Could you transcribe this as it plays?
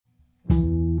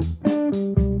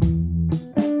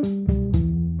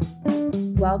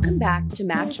Welcome back to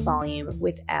Match Volume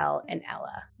with Elle and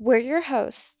Ella. We're your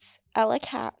hosts, Ella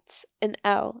Katz and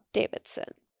Elle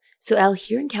Davidson. So Elle,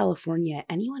 here in California,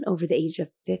 anyone over the age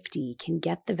of 50 can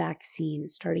get the vaccine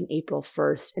starting April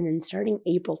 1st, and then starting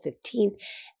April 15th,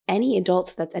 any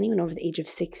adult, that's anyone over the age of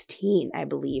 16, I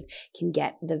believe, can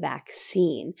get the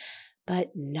vaccine.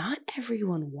 But not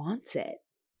everyone wants it.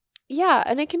 Yeah,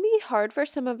 and it can be hard for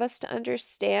some of us to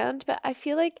understand, but I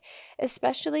feel like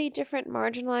especially different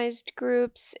marginalized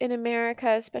groups in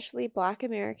America, especially Black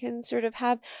Americans, sort of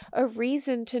have a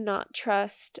reason to not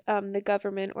trust the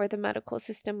government or the medical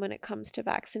system when it comes to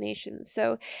vaccinations.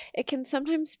 So it can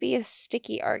sometimes be a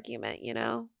sticky argument, you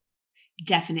know?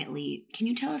 Definitely. Can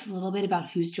you tell us a little bit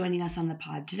about who's joining us on the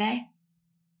pod today?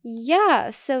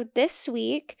 Yeah, so this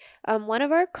week, one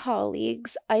of our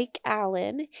colleagues, Ike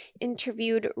Allen,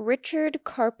 interviewed Richard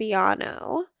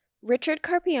Carpiano. Richard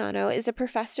Carpiano is a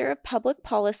professor of public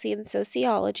policy and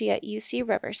sociology at UC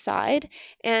Riverside,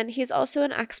 and he's also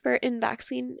an expert in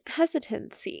vaccine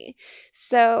hesitancy.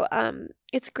 So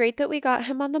it's great that we got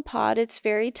him on the pod. It's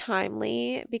very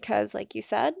timely because, like you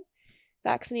said,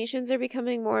 vaccinations are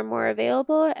becoming more and more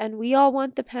available, and we all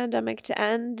want the pandemic to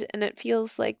end, and it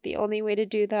feels like the only way to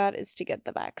do that is to get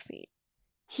the vaccine.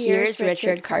 Here's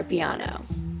Richard Carpiano.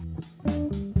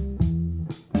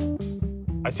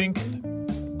 I think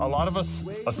a lot of us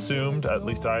assumed, at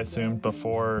least I assumed,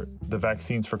 before the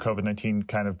vaccines for COVID-19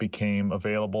 kind of became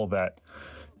available that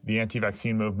the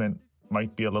anti-vaccine movement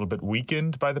might be a little bit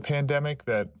weakened by the pandemic,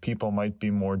 that people might be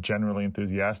more generally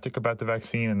enthusiastic about the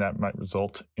vaccine, and that might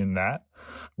result in that.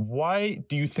 Why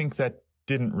do you think that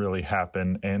didn't really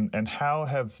happen? And how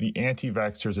have the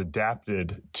anti-vaxxers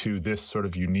adapted to this sort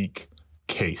of unique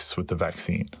case with the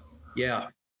vaccine? Yeah.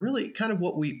 Really, kind of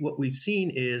what we've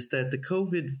seen is that the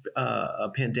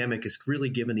COVID pandemic has really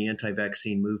given the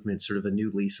anti-vaccine movement sort of a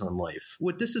new lease on life.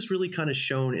 What this has really kind of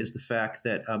shown is the fact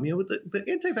that the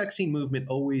anti-vaccine movement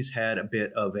always had a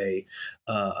bit of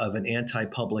an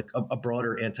anti-public, a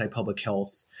broader anti-public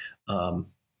health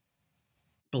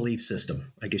belief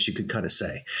system, I guess you could kind of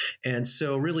say. And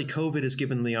so really COVID has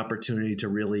given them the opportunity to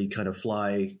really kind of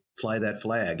fly that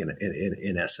flag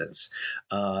in essence.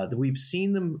 We've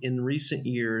seen them in recent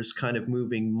years kind of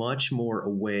moving much more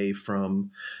away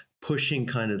from pushing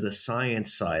kind of the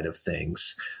science side of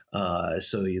things.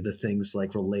 So the things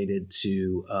like related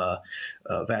to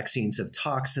vaccines have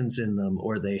toxins in them,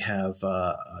 or they have,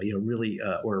 might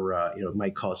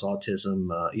cause autism,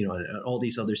 and all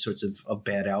these other sorts of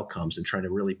bad outcomes, and trying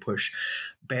to really push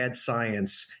bad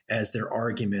science as their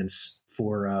arguments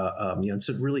for,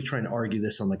 so really trying to argue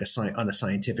this on on a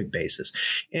scientific basis.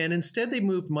 And instead they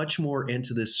moved much more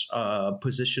into this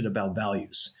position about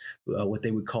values, what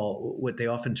they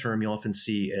often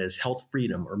see as health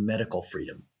freedom or medical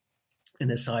freedom. And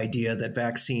this idea that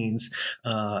vaccines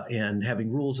and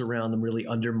having rules around them really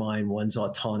undermine one's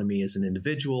autonomy as an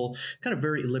individual, kind of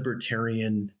very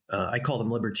libertarian. I call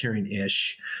them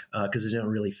libertarian-ish because they don't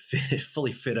really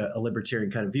fully fit a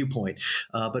libertarian kind of viewpoint.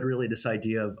 But really this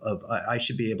idea of I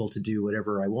should be able to do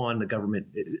whatever I want. The government,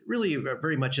 really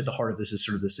very much at the heart of this is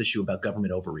sort of this issue about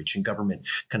government overreach and government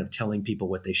kind of telling people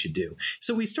what they should do.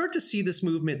 So we start to see this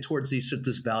movement towards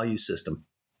this value system.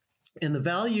 And the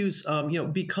values,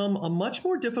 become a much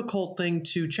more difficult thing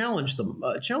to challenge them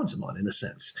on, in a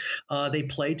sense. They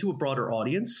play to a broader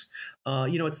audience.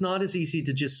 It's not as easy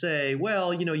to just say,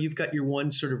 well, you've got your one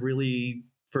sort of really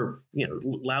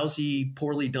lousy,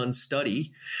 poorly done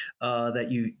study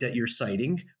that you're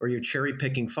citing, or you're cherry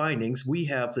picking findings. We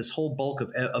have this whole bulk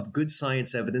of good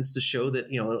science evidence to show that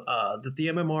that the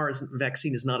MMR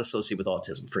vaccine is not associated with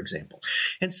autism, for example.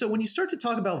 And so when you start to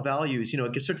talk about values,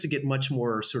 it starts to get much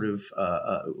more sort of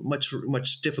much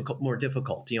more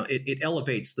difficult. It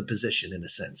elevates the position in a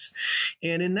sense,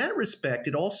 and in that respect,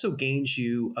 it also gains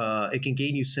you. It can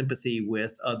gain you sympathy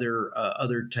with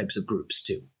other types of groups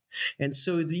too. And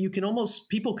so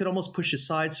people could almost push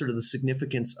aside sort of the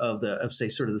significance of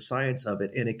the science of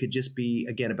it. And it could just be,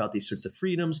 again, about these sorts of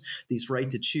freedoms, these right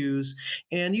to choose.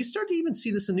 And you start to even see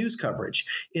this in news coverage,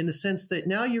 in the sense that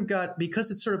now you've got,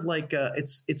 because it's sort of like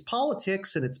it's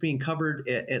politics, and it's being covered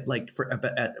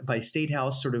by State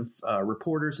House sort of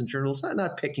reporters and journalists,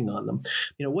 not picking on them.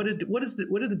 What did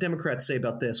the Democrats say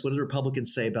about this? What did the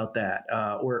Republicans say about that?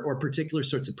 Or particular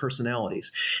sorts of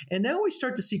personalities. And now we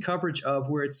start to see coverage of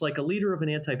where it's like a leader of an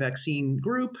anti-vaccine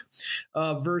group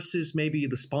versus maybe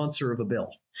the sponsor of a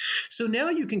bill. So now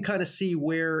you can kind of see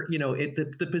where,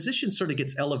 the position sort of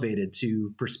gets elevated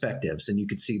to perspectives. And you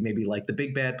could see maybe like the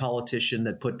big bad politician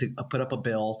that put up a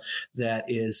bill that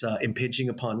is impinging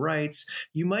upon rights.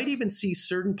 You might even see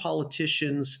certain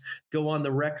politicians go on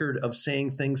the record of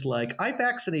saying things like, I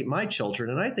vaccinate my children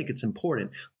and I think it's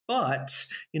important. But,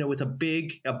 with a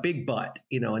big but,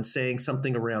 and saying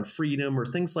something around freedom or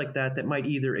things like that might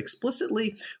either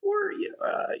explicitly or,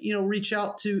 reach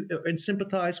out to and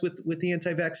sympathize with the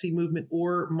anti-vaccine movement,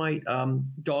 or might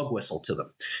dog whistle to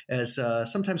them. As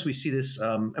sometimes we see this.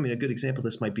 A good example of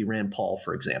this might be Rand Paul,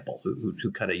 for example,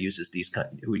 who kind of uses these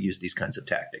kinds of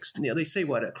tactics. They say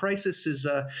what a crisis is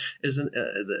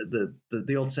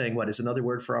the old saying, what is another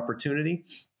word for opportunity?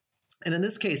 And in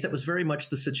this case, that was very much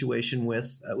the situation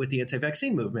with the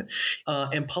anti-vaccine movement.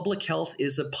 And public health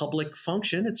is a public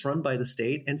function. It's run by the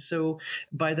state. And so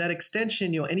by that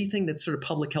extension, anything that sort of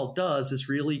public health does is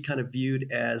really kind of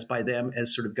viewed as by them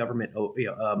as sort of government,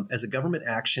 as a government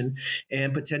action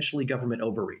and potentially government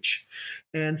overreach.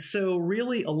 And so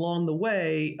really along the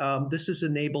way, this has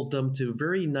enabled them to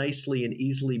very nicely and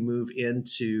easily move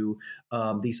into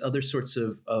these other sorts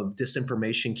of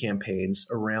disinformation campaigns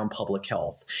around public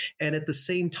health. And at the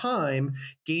same time,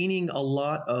 gaining a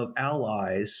lot of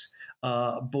allies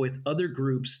with other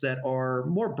groups that are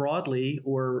more broadly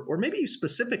or maybe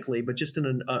specifically, but just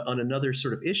on another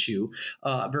sort of issue,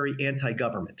 very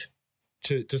anti-government.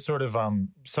 To sort of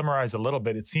summarize a little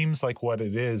bit, it seems like what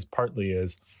it is partly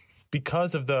is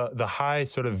because of the high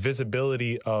sort of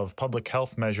visibility of public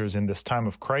health measures in this time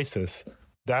of crisis,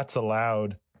 that's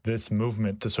allowed this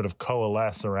movement to sort of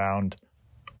coalesce around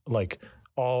like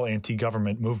all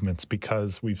anti-government movements,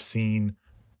 because we've seen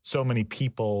so many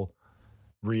people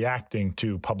reacting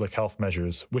to public health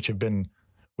measures, which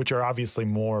are obviously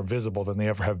more visible than they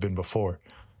ever have been before,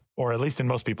 or at least in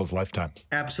most people's lifetimes.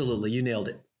 Absolutely. You nailed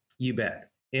it. You bet.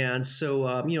 And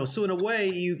so, so in a way,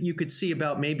 you could see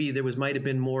about maybe might have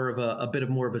been more of a bit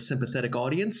more of a sympathetic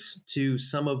audience to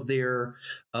some of their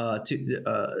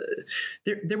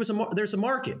there's a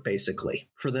market basically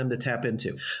for them to tap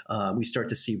into. We start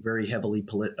to see very heavily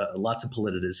lots of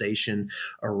politicization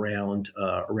around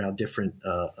different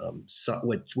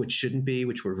which shouldn't be,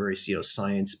 which were very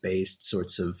science based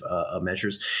sorts of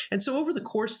measures. And so over the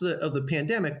course of the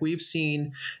pandemic, we've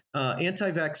seen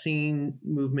anti-vaccine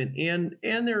movement and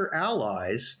their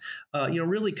allies,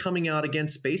 really coming out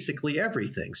against basically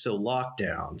everything. So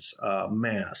lockdowns,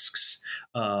 masks,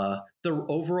 the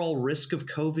overall risk of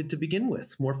COVID to begin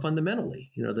with, more fundamentally,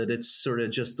 that it's sort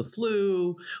of just the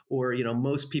flu, or,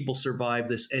 most people survive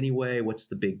this anyway. What's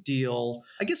the big deal?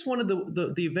 I guess one of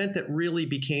the event that really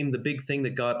became the big thing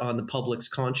that got on the public's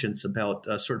conscience about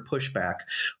sort of pushback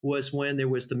was when there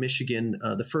was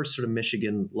the first sort of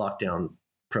Michigan lockdown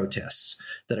protests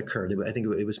that occurred. I think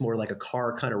it was more like a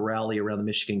car kind of rally around the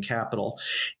Michigan Capitol.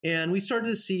 And we started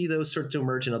to see those start to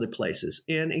emerge in other places.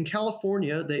 And in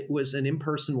California, there was an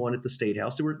in-person one at the State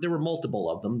House. There were multiple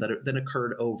of them that then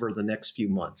occurred over the next few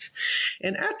months.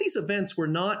 And at these events were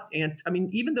not,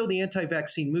 even though the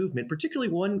anti-vaccine movement,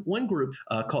 particularly one group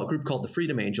called the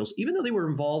Freedom Angels, even though they were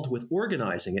involved with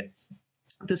organizing it,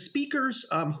 the speakers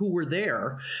who were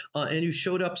there and who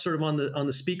showed up sort of on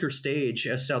the speaker stage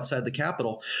just outside the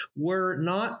Capitol were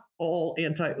not all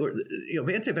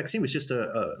anti-vaccine was just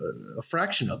a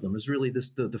fraction of them. It was really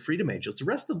the Freedom Angels. The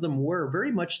rest of them were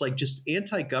very much like just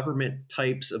anti-government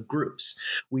types of groups.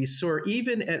 We saw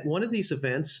even at one of these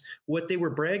events, what they were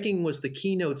bragging was the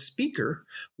keynote speaker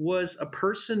was a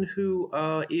person who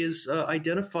is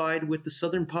identified with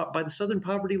by the Southern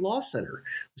Poverty Law Center,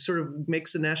 who sort of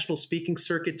makes the national speaking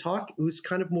circuit talk, who's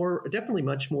kind of definitely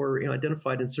much more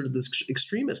identified in sort of this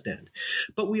extremist end.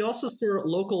 But we also saw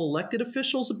local elected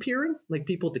officials appear, like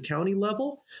people at the county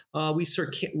level. We saw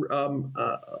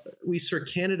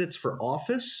candidates for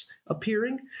office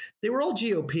appearing. They were all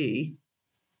GOP,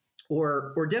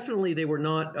 or definitely they were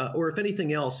not. Or if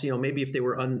anything else, maybe if they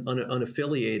were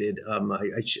unaffiliated,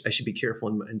 I should be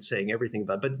careful in saying everything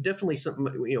about. But definitely some,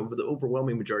 the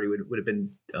overwhelming majority would have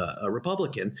been a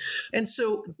Republican. And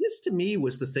so this to me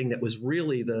was the thing that was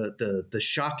really the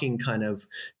shocking kind of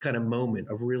moment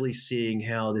of really seeing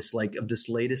how this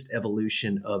latest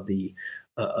evolution of the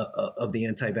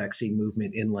anti-vaccine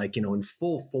movement in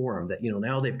full form, that,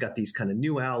 now they've got these kind of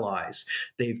new allies.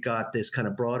 They've got this kind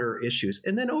of broader issues.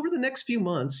 And then over the next few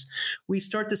months, we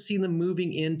start to see them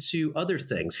moving into other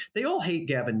things. They all hate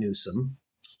Gavin Newsom.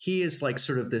 he is like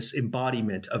sort of this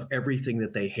embodiment of everything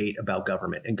that they hate about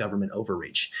government and government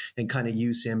overreach, and kind of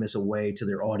use him as a way to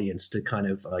their audience to kind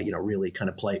of, really kind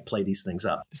of play these things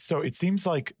up. So it seems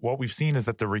like what we've seen is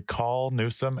that the Recall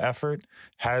Newsom effort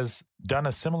has done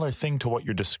a similar thing to what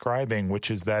you're describing,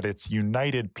 which is that it's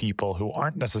united people who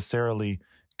aren't necessarily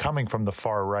coming from the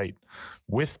far right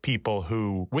with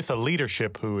a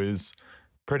leadership who is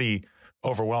pretty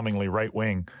overwhelmingly right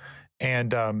wing.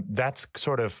 And that's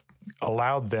sort of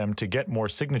allowed them to get more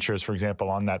signatures, for example,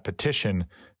 on that petition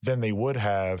than they would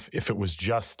have if it was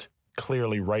just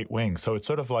clearly right wing. So it's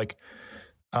sort of like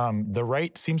the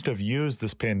right seems to have used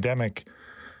this pandemic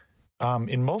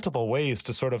in multiple ways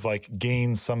to sort of like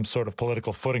gain some sort of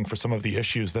political footing for some of the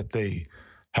issues that they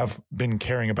have been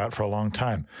caring about for a long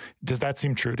time. Does that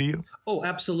seem true to you? Oh,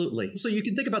 absolutely. So you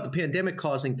can think about the pandemic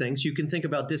causing things. You can think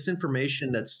about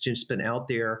disinformation that's just been out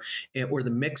there, or the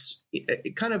mix,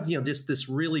 kind of, just this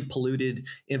really polluted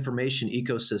information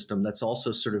ecosystem that's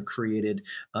also sort of created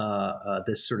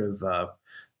this sort of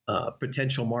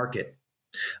potential market.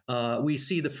 We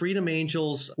see the Freedom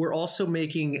Angels. We're also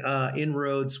making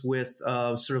inroads with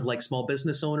sort of like small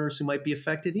business owners who might be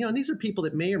affected. And these are people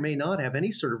that may or may not have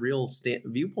any sort of real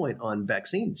viewpoint on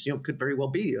vaccines. Could very well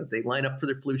be they line up for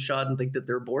their flu shot and think that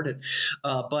they're aborted.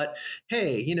 But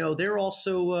hey, they're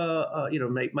also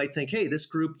might think, hey, this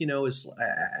group is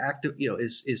active,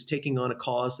 is taking on a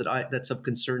cause that's of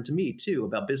concern to me too,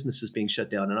 about businesses being shut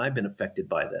down, and I've been affected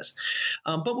by this.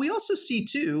 But we also see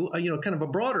too, kind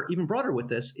of even broader with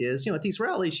this is, at these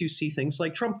rallies, you see things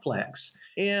like Trump flags.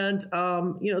 And,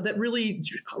 that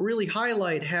really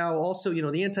highlight how also,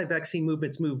 the anti-vaccine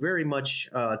movements move very much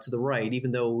to the right,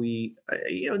 even though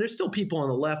there's still people on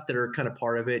the left that are kind of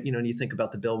part of it. And you think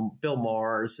about the Bill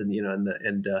Maher's and,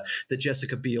 the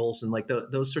Jessica Biels and like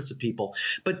those sorts of people.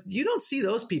 But you don't see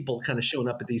those people kind of showing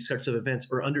up at these sorts of events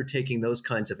or undertaking those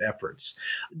kinds of efforts.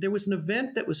 There was an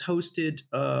event that was hosted,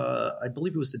 I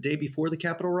believe it was the day before the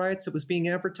Capitol riots, that was being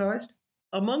advertised.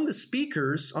 Among the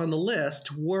speakers on the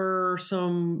list were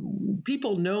some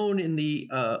people known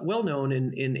well-known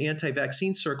in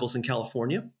anti-vaccine circles in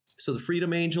California. So the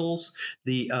Freedom Angels,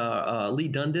 the Lee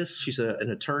Dundas, she's an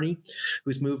attorney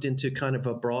who's moved into kind of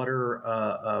a broader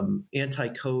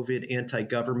anti-COVID,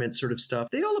 anti-government sort of stuff.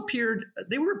 They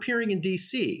were appearing in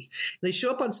D.C. They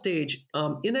show up on stage.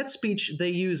 In that speech,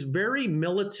 they use very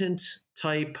militant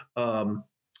type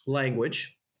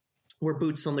language. We're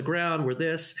boots on the ground, we're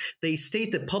this. They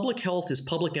state that public health is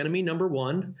public enemy number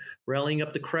one, rallying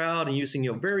up the crowd and using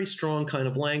very strong kind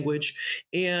of language,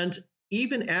 and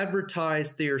even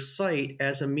advertise their site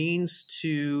as a means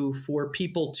for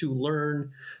people to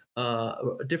learn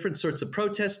different sorts of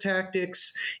protest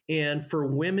tactics, and for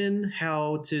women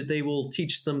they will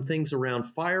teach them things around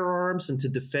firearms and to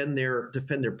defend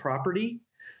their property.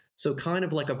 So kind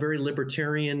of like a very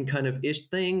libertarian kind of ish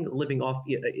thing,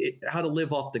 how to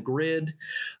live off the grid,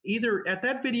 either at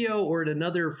that video or at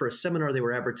another for a seminar they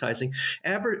were advertising,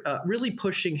 really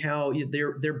pushing how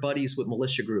they're buddies with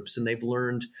militia groups, and they've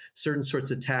learned certain sorts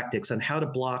of tactics on how to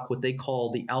block what they call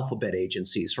the alphabet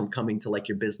agencies from coming to like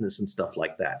your business and stuff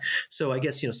like that. So I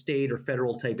guess, state or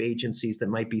federal type agencies that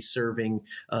might be serving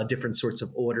different sorts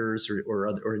of orders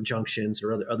or injunctions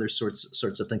or other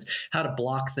sorts of things, how to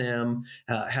block them,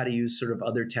 how to use sort of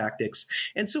other tactics.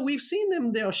 And so we've seen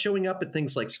them now showing up at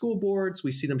things like school boards.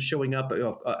 We see them showing up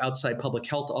outside public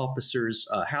health officers'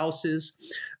 houses,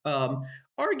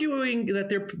 arguing that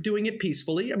they're doing it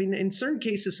peacefully. I mean, in certain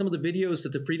cases, some of the videos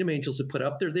that the Freedom Angels have put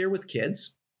up, they're there with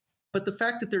kids. But the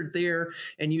fact that they're there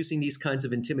and using these kinds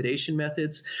of intimidation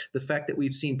methods, the fact that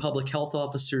we've seen public health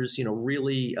officers,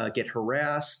 really get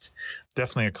harassed.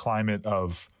 Definitely a climate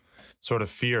of sort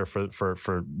of fear for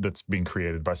that's being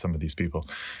created by some of these people.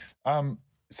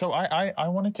 So I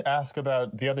wanted to ask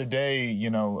about the other day,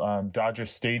 Dodger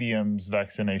Stadium's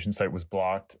vaccination site was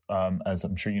blocked, as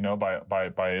I'm sure you know, by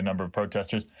a number of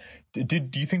protesters.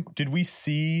 Did we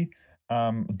see,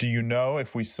 do you know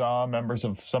if we saw members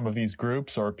of some of these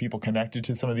groups or people connected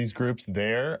to some of these groups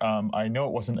there? I know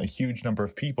it wasn't a huge number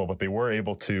of people, but they were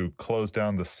able to close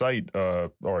down the site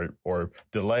or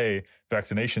delay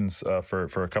vaccinations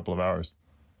for a couple of hours.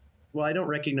 Well, I don't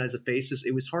recognize the faces.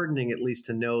 It was heartening, at least,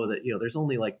 to know that, there's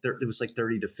only it was like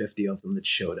 30 to 50 of them that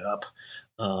showed up.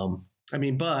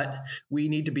 But we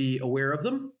need to be aware of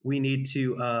them. We need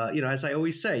to, as I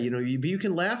always say, you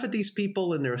can laugh at these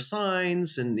people and their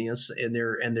signs and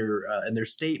their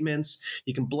statements.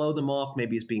 You can blow them off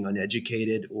maybe as being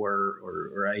uneducated,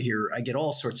 or I get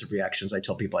all sorts of reactions. I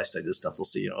tell people I study this stuff. They'll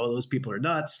see, those people are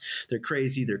nuts. They're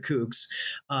crazy. They're kooks.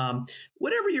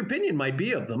 Whatever your opinion might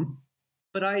be of them,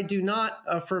 but I do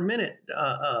not for a minute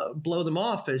blow them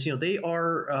off as, they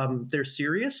are, they're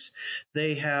serious.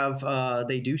 They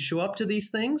do show up to these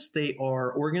things. They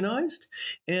are organized.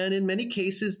 And in many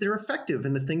cases, they're effective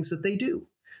in the things that they do.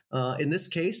 In this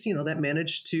case, that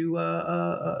managed to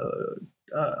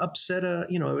upset a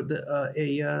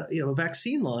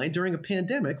vaccine line during a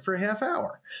pandemic for a half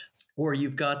hour. Or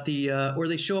you've got or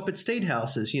they show up at state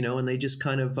houses, and they just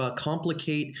kind of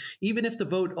complicate, even if the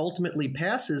vote ultimately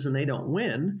passes and they don't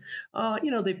win,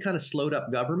 they've kind of slowed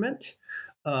up government.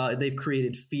 They've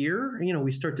created fear.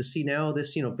 We start to see now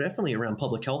this, definitely around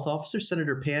public health officers.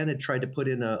 Senator Pan had tried to put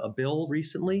in a bill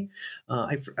recently.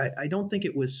 I don't think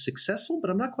it was successful,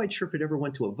 but I'm not quite sure if it ever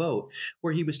went to a vote,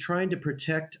 where he was trying to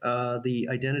protect the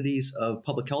identities of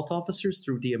public health officers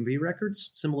through DMV records,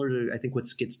 similar to, I think, what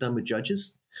gets done with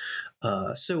judges.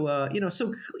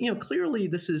 Clearly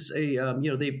this is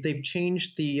they've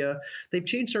changed they've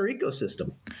changed our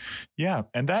ecosystem. Yeah.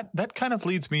 And that kind of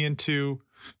leads me into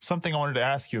something I wanted to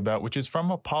ask you about, which is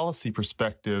from a policy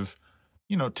perspective,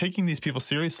 taking these people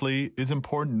seriously is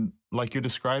important, like you're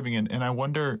describing. And I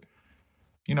wonder,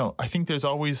 I think there's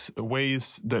always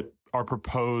ways that are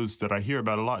proposed that I hear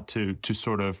about a lot to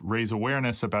sort of raise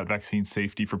awareness about vaccine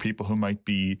safety for people who might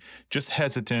be just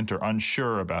hesitant or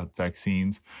unsure about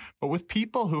vaccines. But with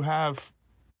people who have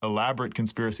elaborate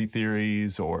conspiracy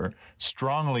theories or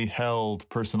strongly held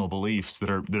personal beliefs that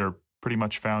are pretty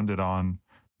much founded on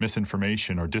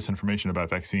misinformation or disinformation about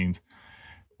vaccines,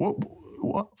 what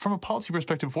from a policy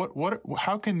perspective,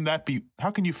 how can that be?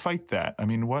 How can you fight that? I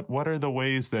mean, what are the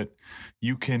ways that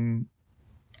you can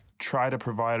try to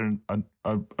provide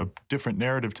a different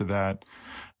narrative to that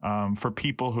for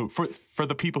people for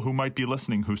the people who might be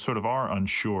listening who sort of are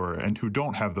unsure and who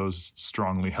don't have those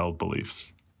strongly held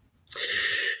beliefs?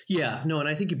 Yeah, no, and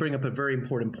I think you bring up a very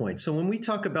important point. So when we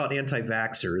talk about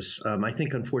anti-vaxxers, I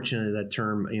think unfortunately that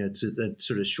term, that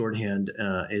sort of shorthand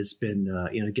has been,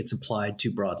 gets applied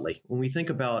too broadly. When we think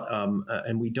about,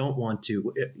 and we don't want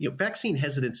to, vaccine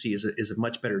hesitancy is a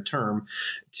much better term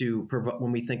to provide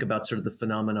when we think about sort of the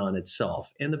phenomenon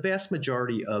itself. And the vast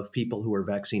majority of people who are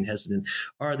vaccine hesitant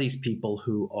are these people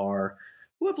who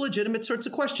have legitimate sorts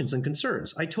of questions and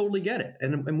concerns. I totally get it.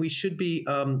 And we should be,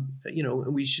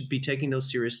 we should be taking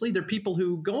those seriously. There are people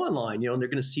who go online, and they're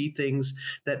going to see things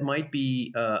that might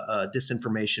be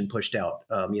disinformation pushed out,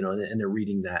 and they're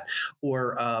reading that.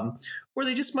 Or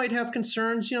they just might have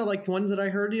concerns, like one that I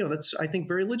heard, that's, I think,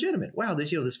 very legitimate. Wow,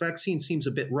 this vaccine seems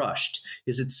a bit rushed.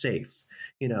 Is it safe?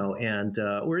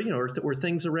 Or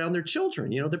things around their children,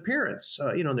 their parents,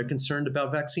 they're concerned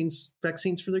about vaccines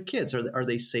for their kids. Are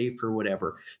they safe or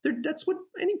whatever? That's what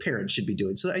any parent should be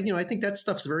doing. So, I think that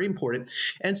stuff's very important.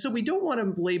 And so we don't want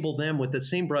to label them with the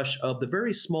same brush of the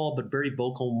very small but very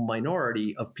vocal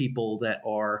minority of people that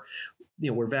are,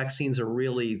 where vaccines are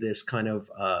really this kind of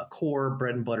core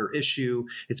bread and butter issue.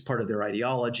 It's part of their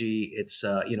ideology. It's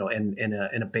and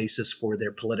a basis for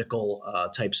their political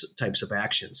types of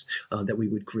actions that we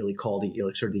would really call the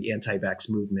sort of the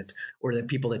anti-vax movement, or the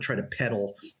people that try to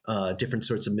peddle different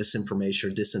sorts of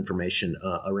misinformation or disinformation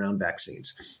around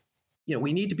vaccines.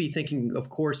 We need to be thinking, of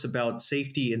course, about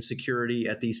safety and security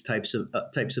at these types of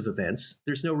events.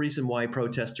 There's no reason why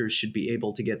protesters should be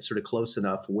able to get sort of close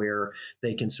enough where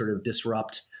they can sort of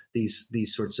disrupt these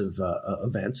sorts of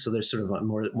events. So there's sort of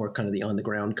more kind of the on the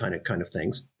ground kind of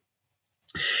things.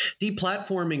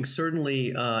 Deplatforming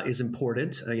certainly is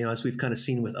important, as we've kind of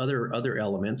seen with other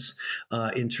elements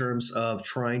in terms of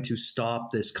trying to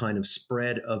stop this kind of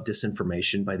spread of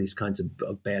disinformation by these kinds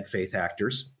of bad faith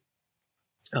actors.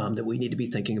 That we need to be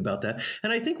thinking about that.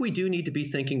 And I think we do need to be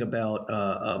thinking about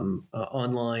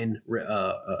online,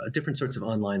 different sorts of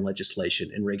online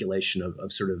legislation and regulation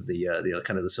of sort of the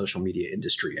kind of the social media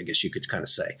industry, I guess you could kind of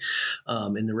say,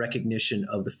 and the recognition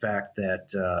of the fact that,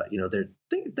 there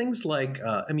things like,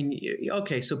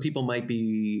 so people might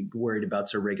be worried about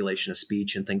sort of regulation of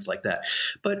speech and things like that,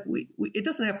 but it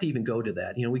doesn't have to even go to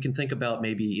that. We can think about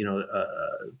maybe,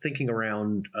 thinking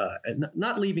around,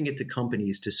 not leaving it to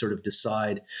companies to sort of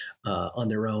decide on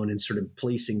their own and sort of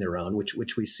policing their own,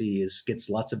 which we see gets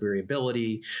lots of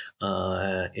variability.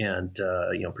 And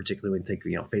particularly when you think,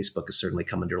 Facebook has certainly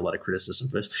come under a lot of criticism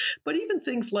for this, but even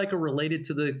things like are related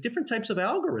to the different types of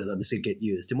algorithms that get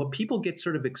used and what people get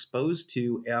sort of exposed to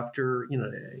after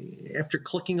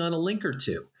clicking on a link or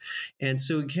two. And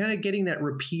so kind of getting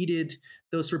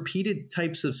those repeated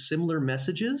types of similar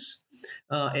messages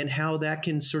and how that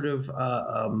can sort of,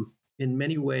 in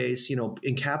many ways,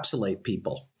 encapsulate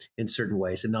people in certain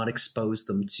ways and not expose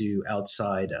them to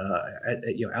outside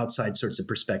sorts of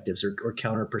perspectives or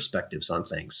counter perspectives on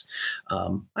things.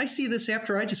 I see this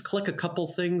after I just click a couple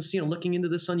things, looking into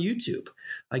this on YouTube.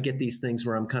 I get these things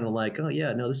where I'm kind of like, oh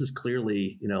yeah, no, this is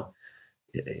clearly,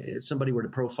 if somebody were to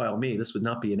profile me, this would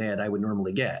not be an ad I would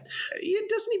normally get. It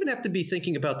doesn't even have to be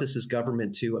thinking about this as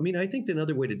government too. I mean, I think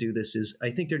another way to do this is I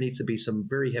think there needs to be some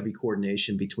very heavy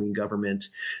coordination between government,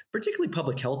 particularly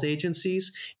public health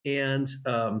agencies, and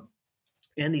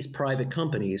these private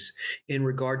companies in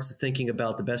regards to thinking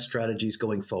about the best strategies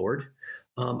going forward.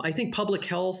 I think public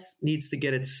health needs to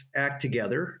get its act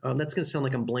together. That's going to sound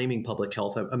like I'm blaming public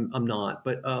health. I'm not.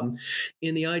 But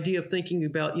in the idea of thinking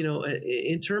about,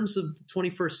 in terms of the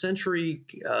 21st century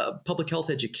public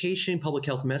health education, public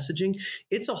health messaging,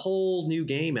 it's a whole new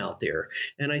game out there.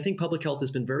 And I think public health has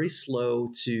been very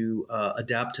slow to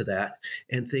adapt to that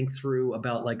and think through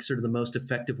about like sort of the most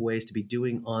effective ways to be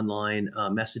doing online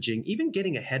messaging, even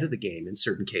getting ahead of the game in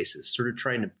certain cases, sort of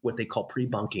trying to what they call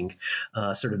pre-bunking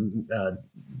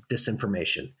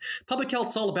disinformation. Public health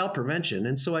is all about prevention.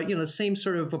 And so, the same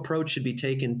sort of approach should be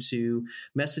taken to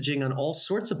messaging on all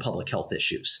sorts of public health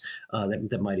issues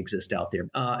that might exist out there.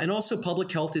 And also public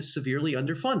health is severely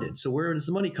underfunded. So where does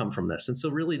the money come from this? And so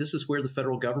really, this is where the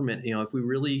federal government, if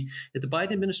the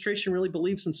Biden administration really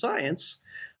believes in science,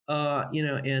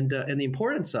 and the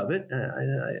importance of it,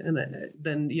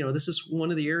 then this is one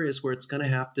of the areas where it's going to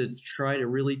have to try to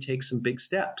really take some big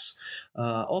steps.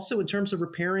 Also, in terms of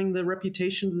repairing the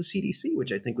reputation of the CDC,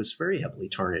 which I think was very heavily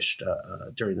tarnished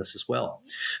during this as well.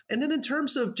 And then in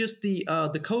terms of just the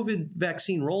COVID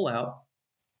vaccine rollout.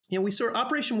 We saw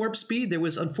Operation Warp Speed. There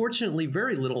was unfortunately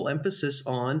very little emphasis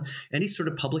on any sort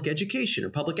of public education or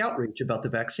public outreach about the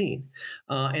vaccine.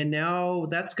 And now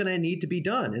that's going to need to be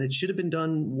done. And it should have been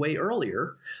done way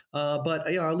earlier. But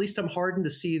at least I'm heartened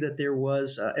to see that there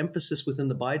was emphasis within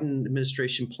the Biden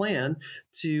administration plan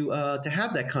to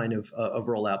have that kind of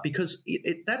rollout, because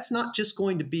that's not just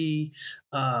going to be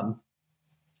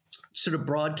sort of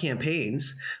broad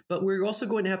campaigns, but we're also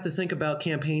going to have to think about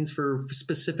campaigns for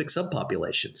specific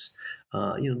subpopulations.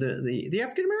 The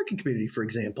African American community, for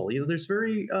example, there's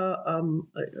very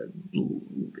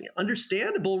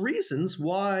understandable reasons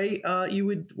why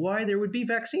there would be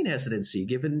vaccine hesitancy,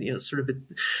 given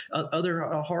other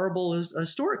horrible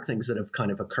historic things that have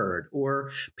kind of occurred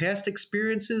or past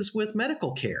experiences with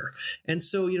medical care, and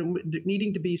so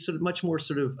needing to be sort of much more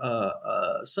sort of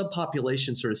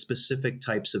subpopulation sort of specific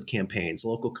types of campaigns,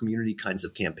 local community kinds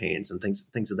of campaigns, and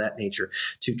things of that nature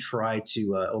to try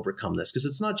to overcome this, because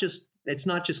it's not just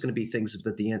going to be things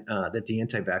that the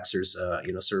anti-vaxxers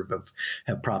sort of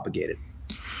have propagated.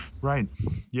 Right.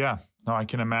 Yeah. No, I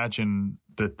can imagine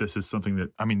that this is something that,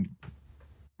 we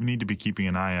need to be keeping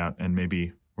an eye out, and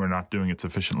maybe we're not doing it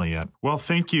sufficiently yet. Well,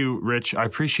 thank you, Rich. I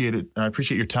appreciate it. I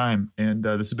appreciate your time. And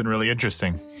this has been really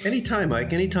interesting. Anytime,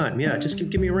 Mike. Anytime. Yeah. Just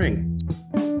give me a ring.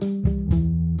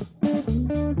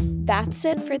 That's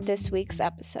it for this week's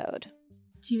episode.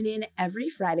 Tune in every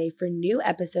Friday for new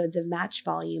episodes of Match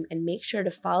Volume, and make sure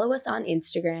to follow us on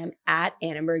Instagram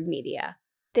 @Annenberg Media.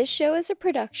 This show is a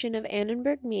production of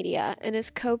Annenberg Media and is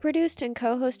co-produced and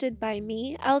co-hosted by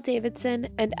me, Elle Davidson,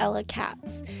 and Ella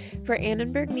Katz. For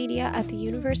Annenberg Media at the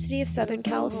University of Southern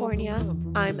California,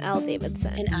 I'm Elle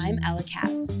Davidson. And I'm Ella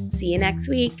Katz. See you next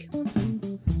week.